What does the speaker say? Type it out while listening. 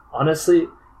honestly,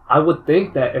 I would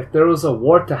think that if there was a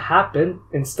war to happen,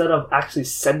 instead of actually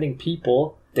sending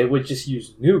people, they would just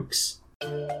use nukes.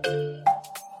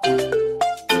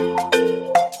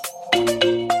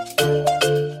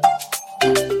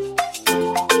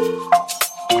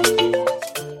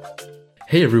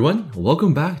 Hey everyone,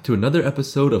 welcome back to another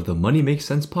episode of the Money Makes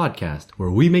Sense podcast,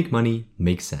 where we make money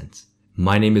make sense.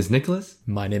 My name is Nicholas.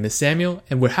 My name is Samuel,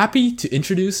 and we're happy to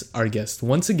introduce our guest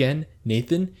once again,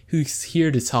 Nathan, who's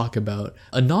here to talk about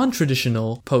a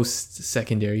non-traditional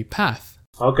post-secondary path.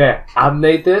 Okay, I'm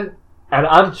Nathan, and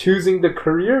I'm choosing the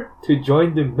career to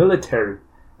join the military.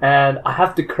 And I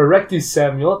have to correct you,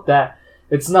 Samuel, that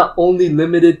it's not only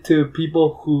limited to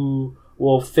people who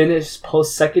will finish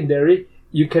post-secondary.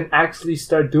 You can actually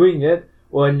start doing it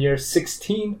when you're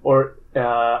 16 or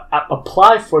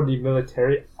apply for the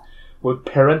military with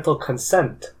parental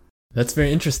consent. That's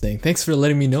very interesting. Thanks for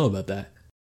letting me know about that.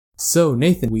 So,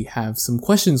 Nathan, we have some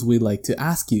questions we'd like to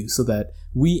ask you so that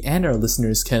we and our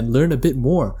listeners can learn a bit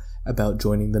more about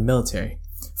joining the military.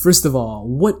 First of all,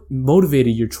 what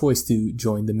motivated your choice to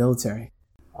join the military?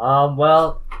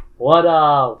 What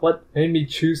made me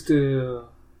choose to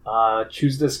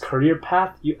choose this career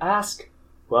path, you ask?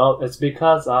 Well, it's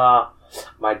because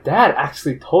my dad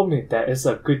actually told me that it's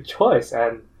a good choice,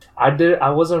 and I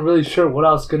wasn't really sure what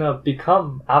I was gonna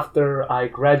become after I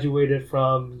graduated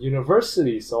from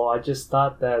university, so I just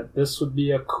thought that this would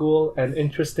be a cool and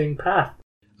interesting path.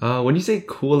 When you say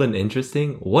cool and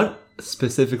interesting, what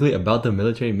specifically about the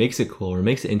military makes it cool or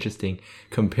makes it interesting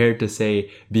compared to, say,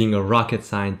 being a rocket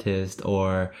scientist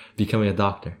or becoming a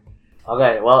doctor?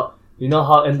 Okay, well, you know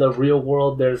how in the real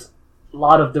world there's a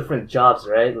lot of different jobs,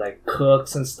 right? Like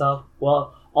cooks and stuff.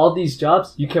 Well, all these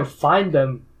jobs, you can find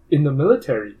them in the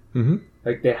military. Mm-hmm.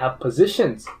 Like they have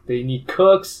positions. They need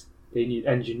cooks, they need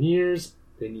engineers,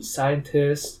 they need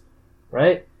scientists,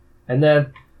 right? And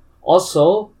then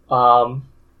also,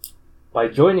 by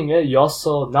joining it, you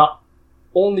also not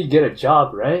only get a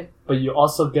job, right? But you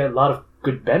also get a lot of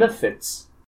good benefits.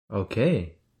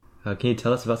 Okay. Can you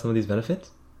tell us about some of these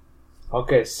benefits?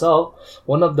 Okay, so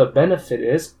one of the benefit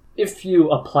is if you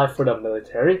apply for the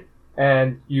military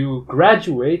and you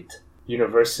graduate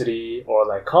university or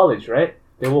like college, right?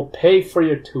 They will pay for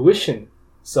your tuition.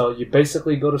 So you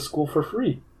basically go to school for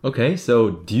free. Okay, so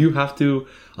do you have to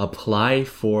apply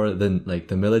for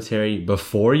the military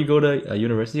before you go to a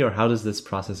university, or how does this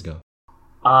process go?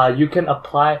 You can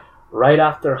apply right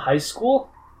after high school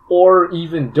or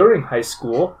even during high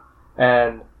school.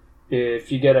 And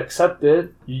if you get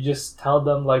accepted, you just tell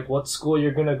them like what school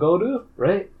you're gonna go to,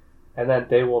 right? And then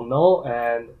they will know,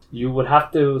 and you would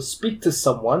have to speak to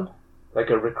someone, like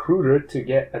a recruiter, to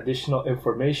get additional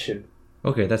information.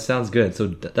 Okay, that sounds good. So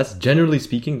that's generally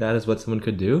speaking, that is what someone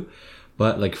could do.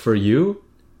 But like for you,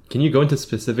 can you go into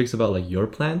specifics about like your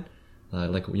plan?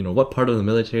 What part of the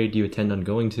military do you intend on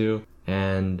going to?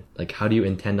 And like, how do you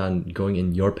intend on going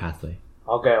in your pathway?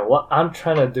 Okay, what I'm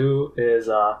trying to do is,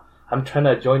 I'm trying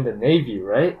to join the Navy,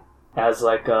 right? As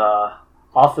like a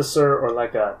officer or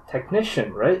like a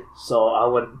technician, right? So I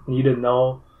would need to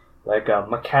know like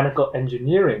mechanical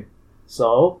engineering.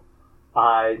 So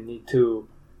I need to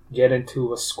get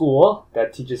into a school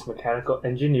that teaches mechanical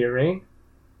engineering,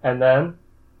 and then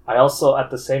I also at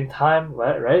the same time,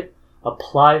 right,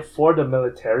 apply for the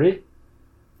military,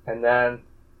 and then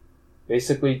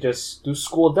basically just do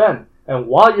school then. And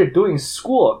while you're doing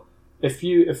school, if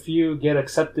you get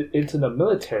accepted into the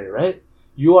military, right,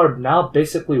 you are now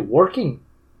basically working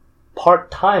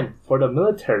part-time for the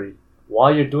military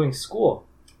while you're doing school.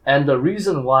 And the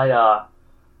reason why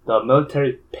the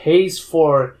military pays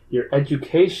for your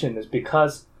education is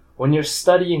because when you're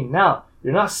studying now,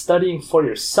 you're not studying for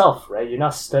yourself, right? You're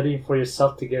not studying for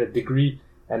yourself to get a degree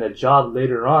and a job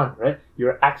later on, right?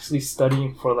 You're actually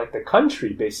studying for like the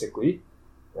country, basically,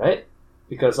 right?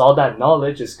 Because all that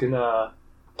knowledge is gonna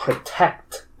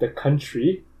protect the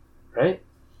country, right?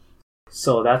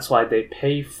 So that's why they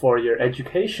pay for your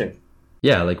education.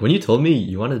 Yeah, like when you told me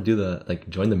you wanted to do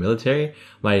join the military,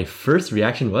 my first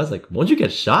reaction was like, won't you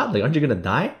get shot? Like, aren't you gonna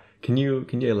die? Can you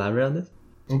elaborate on this?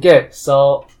 Okay,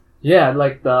 so yeah,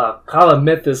 like the common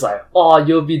myth is like, oh,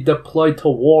 you'll be deployed to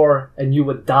war and you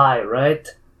would die, right?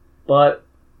 But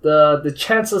the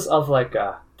chances of like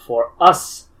for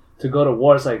us to go to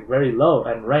war is like very low.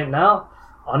 And right now,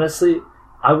 honestly,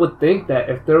 I would think that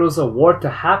if there was a war to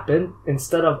happen,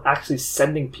 instead of actually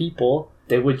sending people,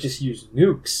 they would just use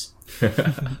nukes.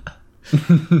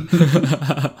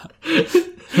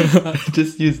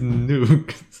 Just use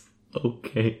nukes.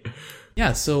 Okay.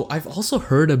 Yeah, so I've also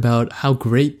heard about how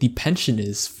great the pension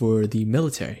is for the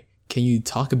military. Can you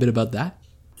talk a bit about that?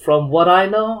 From what I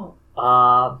know,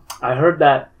 I heard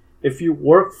that if you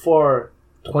work for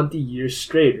 20 years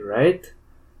straight, right?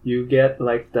 You get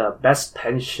like the best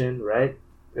pension, right?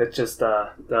 It's just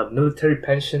the military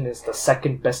pension is the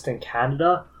second best in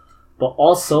Canada. But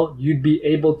also, you'd be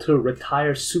able to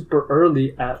retire super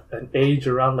early at an age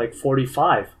around like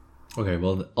 45. Okay,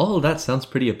 well, all of that sounds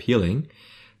pretty appealing,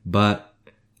 but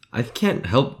I can't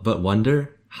help but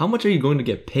wonder, how much are you going to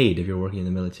get paid if you're working in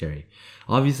the military?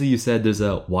 Obviously, you said there's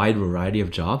a wide variety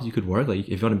of jobs you could work. Like,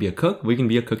 if you want to be a cook, we can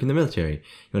be a cook in the military.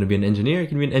 You want to be an engineer, you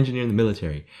can be an engineer in the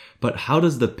military. But how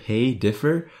does the pay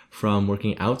differ from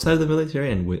working outside of the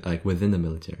military and within the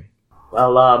military?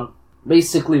 Well,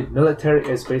 basically, military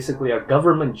is basically a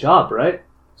government job, right?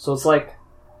 So it's like,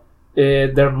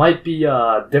 there might be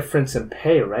a difference in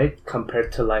pay, right?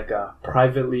 Compared to like a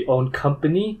privately owned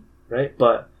company, right?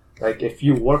 But like if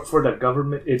you work for the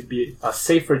government, it'd be a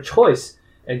safer choice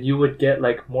and you would get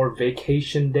like more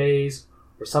vacation days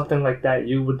or something like that.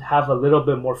 You would have a little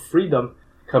bit more freedom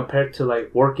compared to like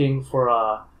working for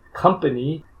a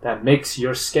company that makes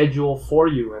your schedule for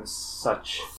you and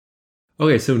such.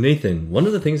 Okay, so Nathan, one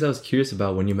of the things I was curious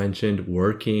about when you mentioned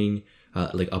working,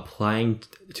 like applying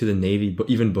to the Navy, but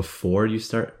even before you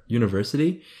start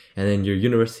university, and then your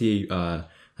university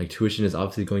like tuition is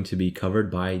obviously going to be covered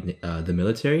by the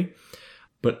military.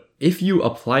 But if you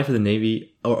apply for the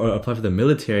Navy or apply for the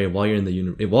military while you're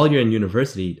in while you're in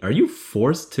university, are you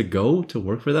forced to go to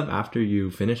work for them after you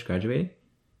finish graduating?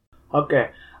 Okay,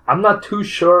 I'm not too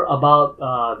sure about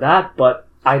that, but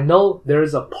I know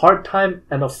there's a part-time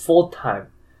and a full-time.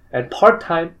 And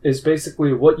part-time is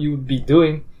basically what you would be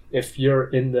doing if you're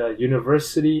in the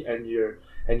university and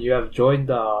you have joined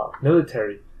the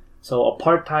military. So a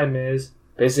part-time is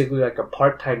basically like a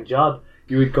part-time job.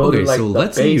 You would go to like so the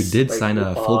let's base, say you did like, sign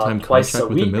a full-time contract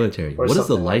with the military. What is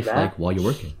the life like while you're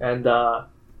working? And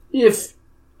if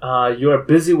you are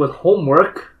busy with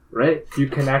homework, right, you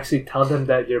can actually tell them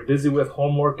that you're busy with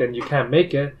homework and you can't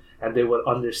make it, and they will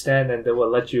understand and they will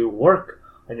let you work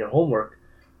on your homework.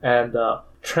 And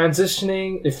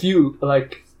transitioning, if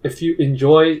you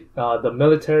enjoy the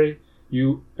military,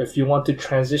 if you want to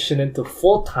transition into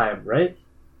full-time, right?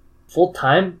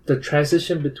 Full-time, the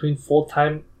transition between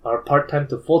full-time or part-time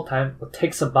to full-time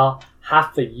takes about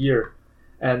half a year.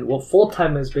 And what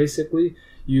full-time is basically,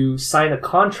 you sign a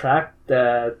contract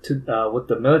with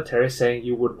the military saying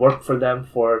you would work for them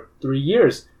for 3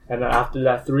 years. And then after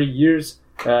that 3 years,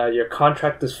 your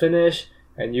contract is finished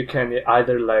and you can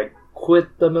either like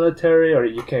quit the military or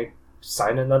you can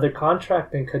sign another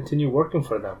contract and continue working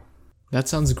for them. That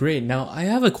sounds great. Now, I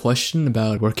have a question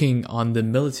about working on the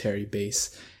military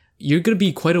base. You're going to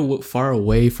be quite far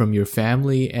away from your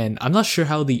family, and I'm not sure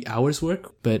how the hours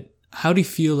work, but how do you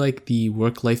feel like the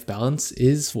work-life balance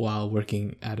is while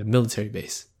working at a military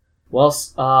base? Well,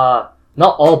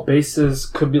 not all bases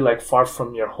could be like far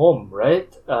from your home,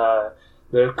 right?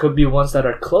 There could be ones that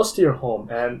are close to your home.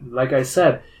 And like I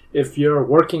said, if you're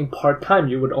working part-time,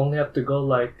 you would only have to go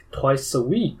like twice a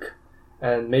week.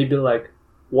 And maybe like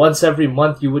once every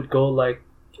month you would go like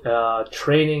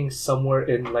training somewhere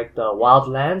in like the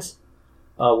wildlands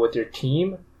with your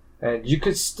team. And you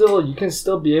can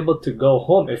still be able to go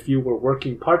home if you were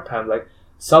working part-time. Like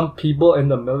some people in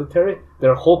the military,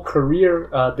 their whole career,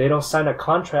 they don't sign a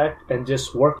contract and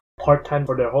just work part-time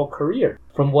for their whole career.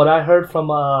 From what I heard from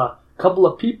a couple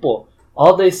of people,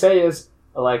 all they say is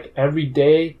like every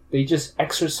day they just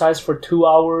exercise for 2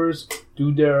 hours,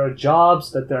 do their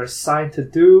jobs that they're assigned to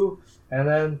do, and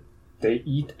then they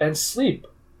eat and sleep.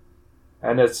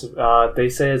 And it's they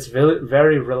say it's very,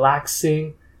 very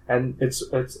relaxing, and it's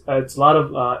a lot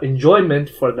of enjoyment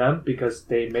for them because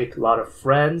they make a lot of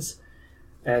friends,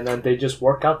 and then they just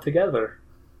work out together.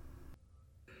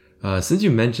 Since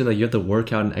you mentioned that you have to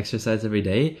work out and exercise every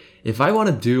day, if I want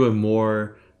to do a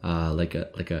more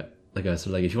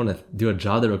if you want to do a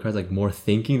job that requires like more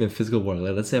thinking than physical work,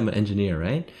 like let's say I'm an engineer,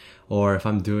 right? Or if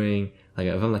I'm doing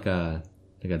if I'm like a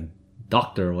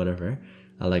doctor or whatever,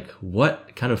 like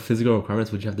what kind of physical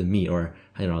requirements would you have to meet, or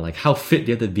like how fit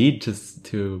do you have to be just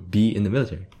to be in the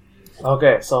military?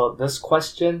 Okay, so this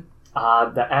question,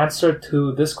 the answer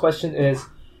to this question is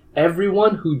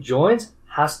everyone who joins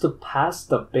has to pass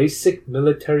the basic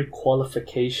military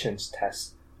qualifications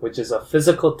test, which is a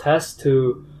physical test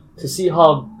to see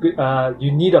how good,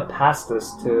 you need to pass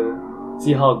this to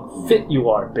see how fit you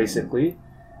are, basically.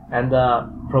 And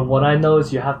from what I know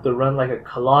is you have to run like a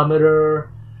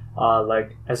kilometer,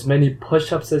 like as many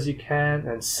push-ups as you can,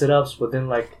 and sit-ups within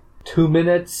like 2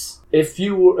 minutes. If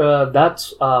you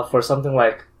that's for something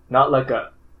like not like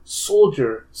a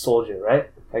soldier, right?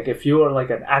 Like if you are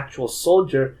like an actual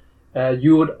soldier,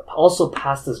 you would also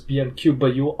pass this BMQ,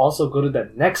 but you also go to the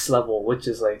next level, which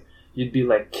is like you'd be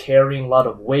like carrying a lot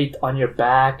of weight on your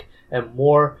back and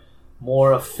more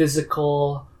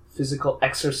physical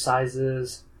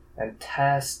exercises and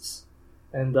tests.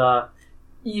 And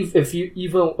if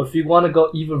you want to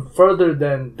go even further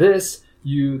than this,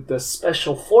 the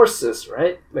special forces,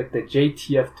 right? Like the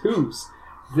JTF2s.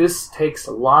 This takes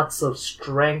lots of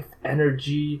strength,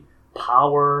 energy,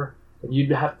 power, and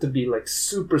you'd have to be like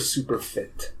super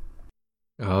fit.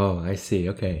 Oh, I see.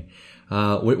 Okay.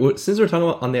 Since we're talking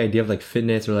about on the idea of like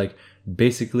fitness or like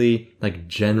basically like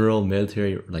general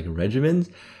military like regimens,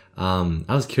 I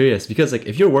was curious because like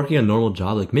if you're working a normal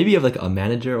job, like maybe you have like a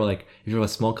manager, or like if you have a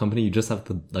small company, you just have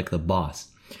the boss,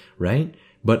 right?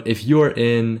 But if you're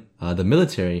in the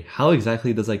military, how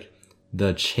exactly does like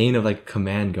the chain of like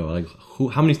command go? Like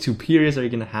how many superiors are you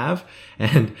gonna have?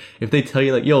 And if they tell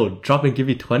you like, yo, drop and give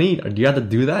me 20, or do you have to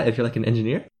do that if you're like an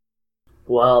engineer?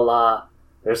 Well,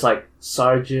 there's like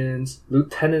sergeants,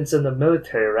 lieutenants in the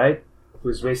military, right?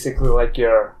 Who's basically like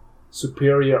your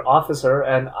superior officer,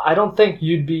 and I don't think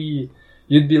you'd be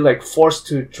like forced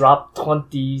to drop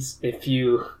 20s if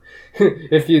you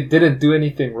if you didn't do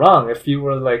anything wrong. If you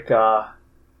were like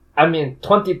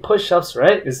 20 push-ups,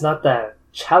 right? It's not that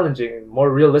challenging. More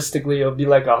realistically, it would be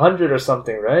like 100 or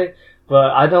something, right?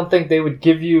 But I don't think they would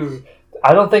give you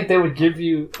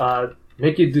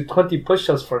make you do 20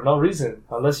 push-ups for no reason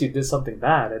unless you did something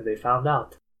bad and they found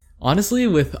out. Honestly,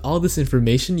 with all this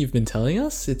information you've been telling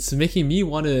us, it's making me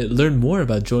want to learn more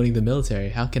about joining the military.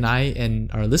 How can I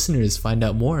and our listeners find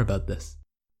out more about this?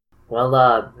 Well,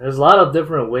 there's a lot of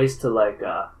different ways to like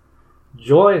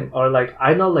join, or like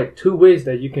I know like 2 ways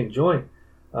that you can join.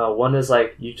 One is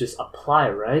like you just apply,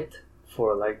 right,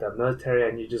 for like the military,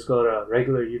 and you just go to a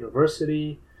regular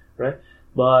university, right?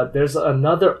 But there's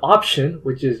another option,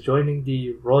 which is joining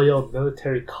the Royal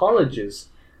Military Colleges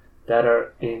that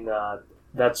are in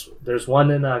there's one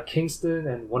in Kingston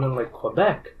and one in like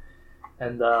Quebec,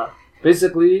 and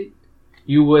basically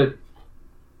you would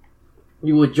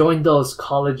join those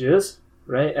colleges,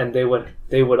 right? And they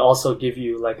would also give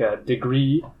you like a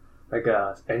degree, like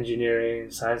a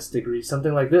engineering science degree,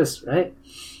 something like this, right?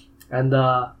 And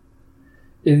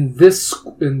in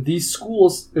these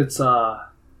schools,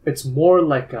 it's more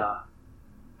like a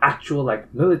actual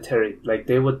like military. Like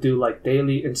they would do like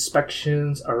daily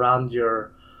inspections around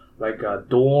your like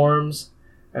dorms,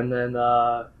 and then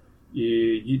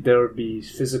there would be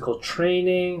physical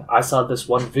training. I saw this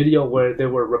one video where they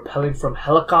were rappelling from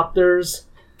helicopters,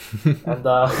 and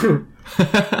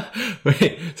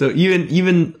wait. So even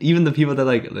the people that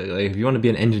like if you want to be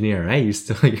an engineer, right? You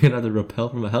still you're gonna have to rappel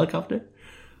from a helicopter.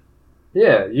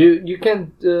 Yeah, you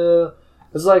can.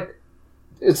 It's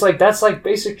like that's like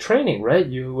basic training, right?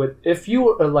 You would if you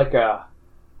were like a.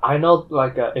 I know,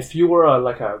 like, if you were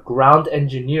like a ground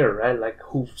engineer, right? Like,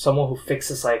 someone who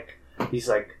fixes like these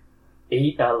like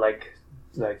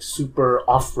like super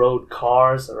off-road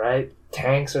cars, right?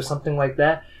 Tanks or something like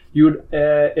that. You would,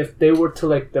 if they were to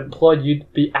like deploy, you'd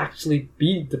actually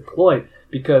be deployed,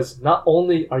 because not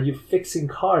only are you fixing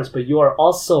cars, but you are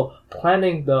also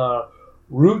planning the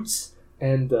routes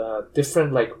and the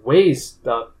different like ways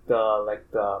the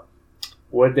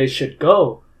where they should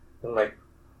go, and like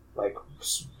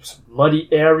muddy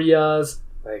areas,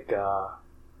 like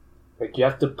you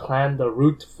have to plan the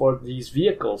route for these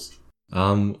vehicles.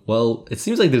 Well, it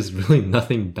seems like there's really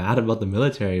nothing bad about the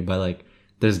military, but like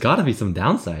there's got to be some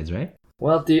downsides, right?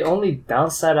 Well, the only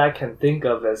downside I can think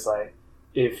of is like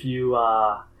if you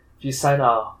sign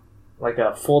a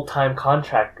full-time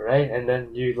contract, right? And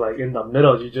then you like in the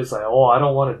middle you just like, oh, I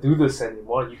don't want to do this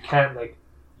anymore. You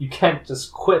can't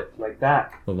just quit like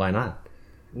that. Well, why not?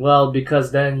 Well,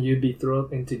 because then you'd be thrown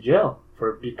into jail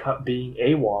for being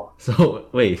AWOL. So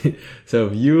wait, so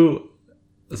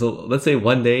let's say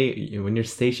one day when you're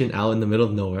stationed out in the middle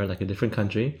of nowhere, like a different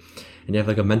country, and you have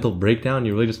like a mental breakdown,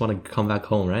 you really just want to come back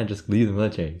home, right? Just leave the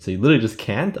military. So you literally just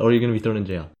can't, or you're gonna be thrown in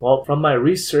jail. Well, from my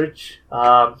research,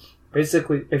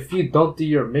 basically, if you don't do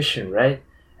your mission, right,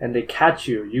 and they catch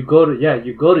you, you go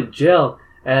to jail,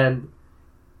 and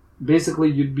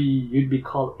basically you'd be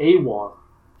called AWOL.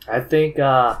 I think.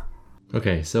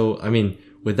 Okay, so I mean,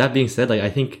 with that being said, like I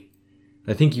think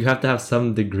you have to have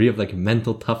some degree of like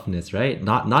mental toughness, right?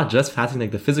 Not just passing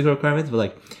like the physical requirements, but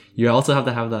like you also have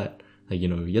to have that, like, you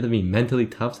know, you have to be mentally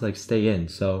tough to like stay in.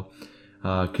 So,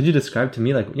 could you describe to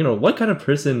me, like, you know, what kind of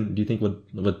person do you think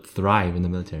would thrive in the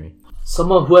military?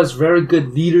 Someone who has very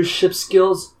good leadership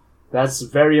skills. That's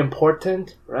very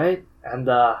important, right? And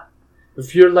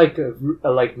if you're like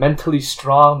mentally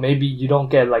strong, maybe you don't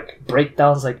get like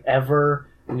breakdowns like ever,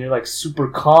 and you're like super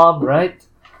calm, right?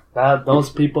 Those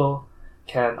people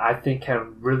can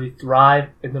really thrive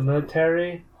in the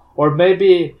military. Or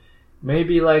maybe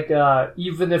maybe like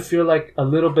even if you're like a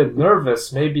little bit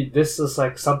nervous, maybe this is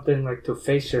like something like to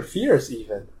face your fears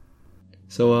even.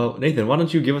 So Nathan, why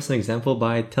don't you give us an example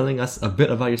by telling us a bit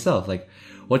about yourself? Like,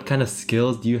 what kind of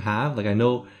skills do you have? Like, I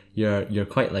know you're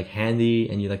quite like handy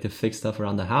and you like to fix stuff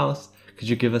around the house. Could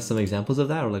you give us some examples of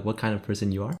that, or like what kind of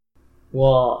person you are?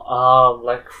 Well,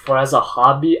 like for as a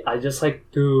hobby, I just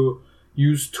like to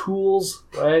use tools,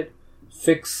 right?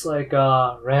 Fix like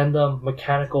random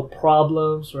mechanical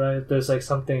problems, right? If there's like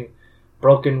something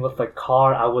broken with a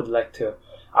car, I would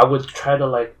try to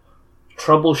like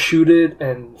troubleshoot it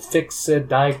and fix it,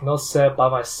 diagnose it by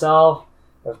myself.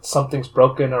 If something's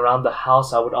broken around the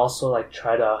house, I would also like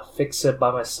try to fix it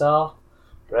by myself,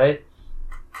 right?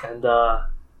 And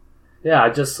yeah,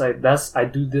 I just like I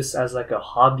do this as like a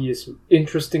hobby. It's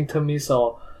interesting to me,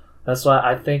 so that's why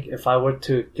I think if I were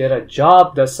to get a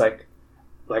job that's like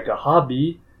a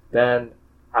hobby, then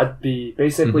I'd be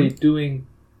basically doing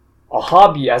a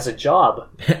hobby as a job.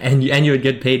 and you would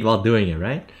get paid while doing it,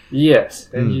 right? Yes,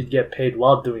 and you'd get paid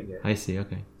while doing it. I see.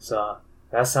 Okay. So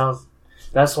that's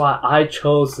why I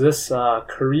chose this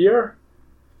career,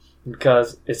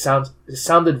 because it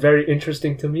sounded very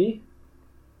interesting to me,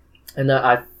 and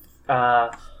I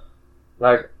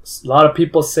like a lot of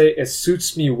people say it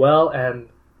suits me well, and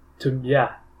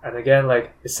and again,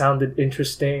 like it sounded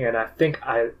interesting, and I think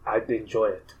I'd enjoy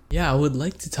it. Yeah, I would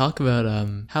like to talk about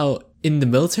how in the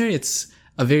military it's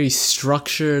a very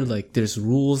structured, like there's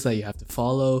rules that you have to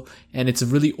follow, and it's a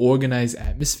really organized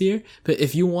atmosphere. But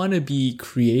if you want to be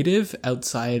creative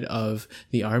outside of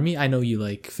the army, I know you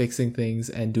like fixing things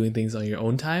and doing things on your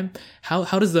own time.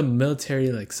 How does the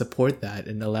military like support that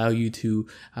and allow you to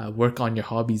work on your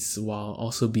hobbies while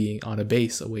also being on a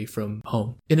base away from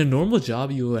home? In a normal job,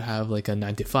 you would have like a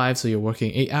 9 to 5, so you're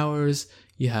working 8 hours.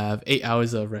 You have 8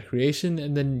 hours of recreation,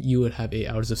 and then you would have 8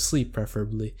 hours of sleep,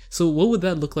 preferably. So what would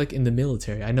that look like in the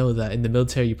military? I know that in the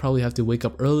military, you probably have to wake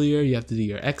up earlier, you have to do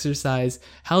your exercise.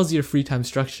 How's your free time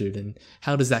structured, and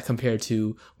how does that compare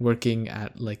to working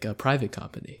at like a private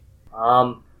company?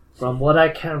 From what I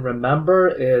can remember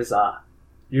is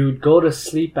you'd go to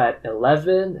sleep at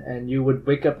 11, and you would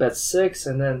wake up at 6,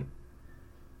 and then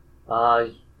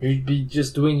you'd be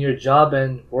just doing your job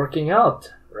and working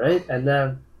out, right? And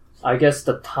then I guess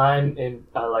the time in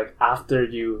like after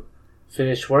you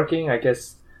finish working, I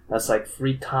guess that's like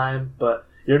free time. But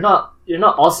you're not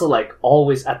also like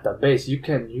always at the base. You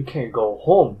can go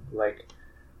home like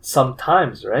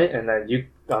sometimes, right? And then you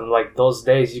on like those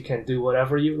days you can do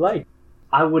whatever you like.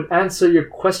 I would answer your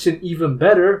question even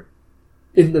better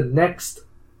in the next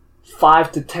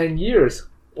 5 to 10 years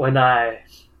when I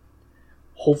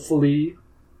hopefully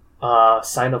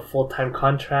sign a full-time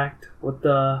contract with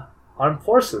the Armed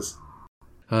Forces.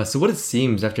 So what it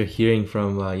seems after hearing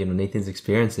from Nathan's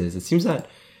experiences, it seems that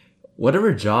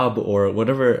whatever job or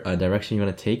whatever direction you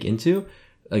want to take into,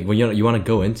 like when you want to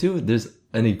go into, there's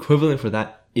an equivalent for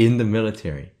that in the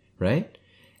military, right?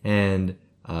 And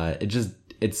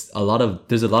there's a lot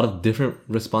of different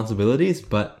responsibilities,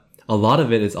 but a lot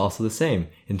of it is also the same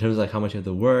in terms of like how much you have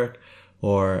to work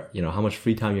or how much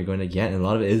free time you're going to get, and a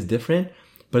lot of it is different,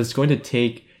 but it's going to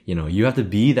take you have to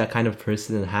be that kind of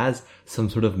person that has some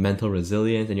sort of mental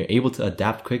resilience and you're able to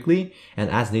adapt quickly. And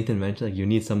as Nathan mentioned, like you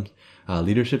need some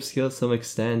leadership skills to some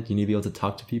extent. You need to be able to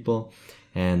talk to people.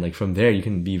 And like from there, you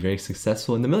can be very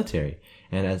successful in the military.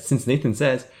 And since Nathan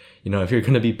says, if you're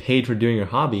going to be paid for doing your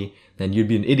hobby, then you'd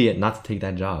be an idiot not to take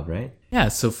that job, right? Yeah,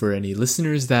 so for any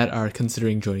listeners that are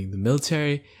considering joining the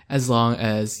military, as long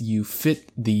as you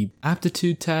fit the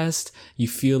aptitude test, you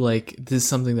feel like this is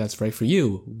something that's right for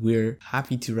you, we're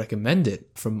happy to recommend it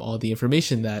from all the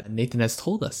information that Nathan has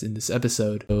told us in this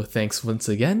episode. So thanks once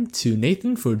again to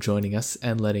Nathan for joining us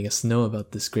and letting us know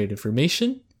about this great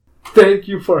information. Thank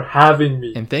you for having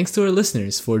me. And thanks to our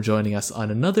listeners for joining us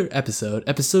on another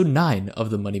episode 9 of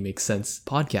the Money Makes Sense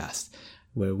podcast,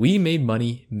 where we made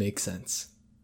money make sense.